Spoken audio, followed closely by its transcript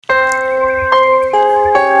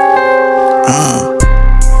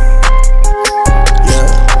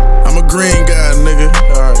Yeah, I'm a green guy, nigga.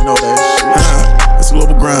 Alright, know that shit. It's a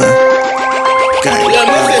global grind.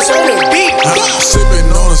 Yeah, Memphis on the beat.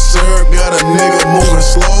 Sipping on a syrup, got a nigga moving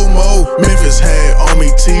slow-mo. Memphis had on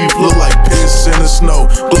me teeth, look like piss in the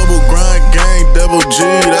snow. Global grind gang, double G,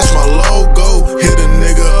 that's my logo. Hit a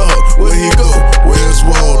nigga up, where he go? Where's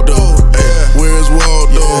Waldo? Hey, where's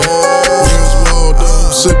Waldo? Where's Waldo?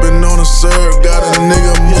 Sipping on a syrup, got a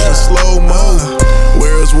nigga moving slow-mo.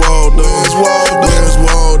 Where's Waldo? Where's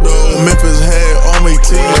Waldo? Memphis had on me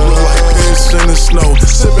teeth, look like piss in the snow.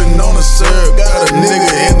 Sipping on a syrup, got a nigga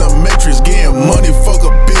in the matrix getting money, fuck a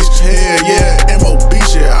bitch. Hell yeah, MOB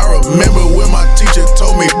shit. I remember when my teacher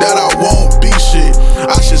told me that I won't be shit.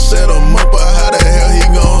 I should set him up, but how the hell he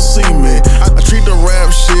gon' see me? I treat the rap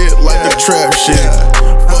shit like the trap shit.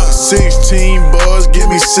 Fuck 16 bars, give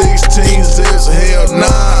me 16 zips. Hell nah,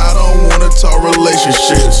 I don't wanna talk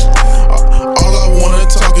relationships. All I wanna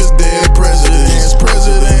talk is dead presidents,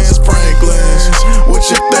 Franklins. What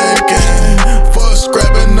you thinking? Fuck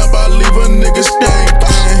scrapping up, I leave a nigga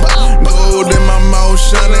stinking. Gold in my mouth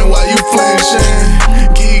shining while you flinching.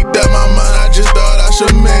 Geeked out my mind, I just thought I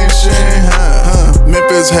should mention.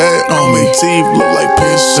 Memphis had on me, teeth look like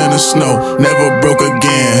piss in the snow. Never broke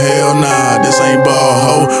again, hell nah, this ain't ball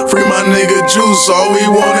hoe. Free my nigga Juice, all we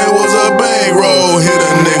wanted was a bankroll. Hit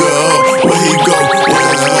a nigga up, where he go?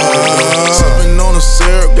 Sipping on a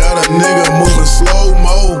syrup, got a nigga moving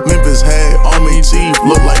slow-mo. Memphis had on me, teeth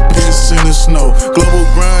look like piss in the snow. Global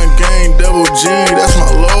grind gang, double G, that's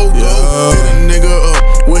my logo. Hit a nigga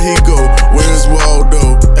up, where he go? Where's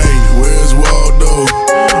Waldo? Hey, where's Waldo?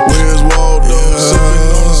 Where's Waldo?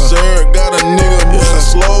 Sipping on a syrup, got a nigga moving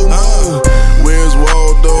slow-mo. Where's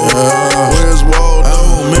Waldo? Where's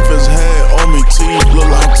Waldo? Memphis had on me, teeth look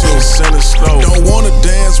like piss in the snow. Don't wanna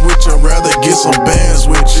dance with you, rather get some bands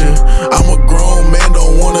with you. I'm a grown man,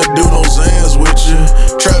 don't wanna do no Zans with you.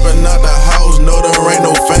 Trapping out the house, no there ain't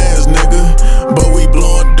no fans, nigga. But we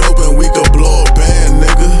blowing dope and we could blow a band,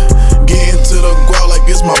 nigga. Getting to the guap like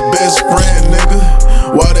it's my best friend, nigga.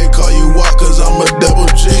 Why they call you walk? Cause I'm a double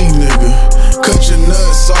G, nigga. Cut your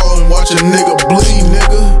nuts off and watch a nigga bleed,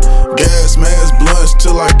 nigga. Gas mask blunts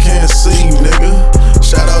till I can't see, nigga.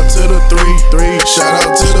 Shout out to the 3, shout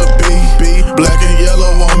out to the B. Black and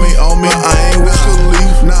yellow on me, I ain't with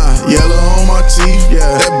Khalif. Nah, yellow on my teeth,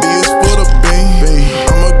 yeah. That B is for the B.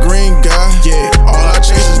 I'm a green guy, yeah. All I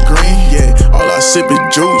chase is green, yeah. All I sip is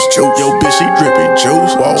juice. Yo, bitch, she drippin'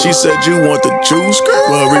 juice. Whoa. She said you want the juice,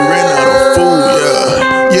 well, we ran out of food,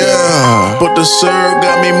 yeah. But the syrup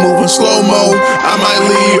got me moving slow-mo. I might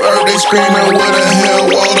leave Earth, they screaming, what the hell,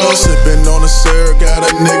 Waldo? Sippin' on the syrup, got a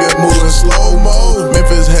nigga moving slow-mo.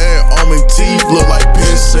 Memphis had on me teeth, look like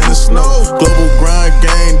piss in the snow. Global grind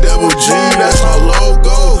gang, double G, that's my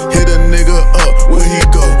logo. Hit a nigga up, where he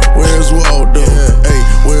go? Where's Waldo? Hey,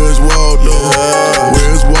 where's Waldo?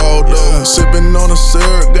 Where's Waldo? Sippin' on the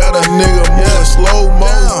syrup, got a nigga moving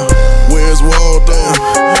slow-mo. Where's Waldo?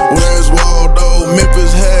 Where's Waldo?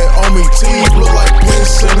 Memphis had on me teeth, look like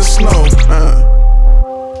piss in the snow.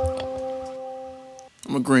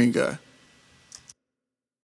 I'm a green guy.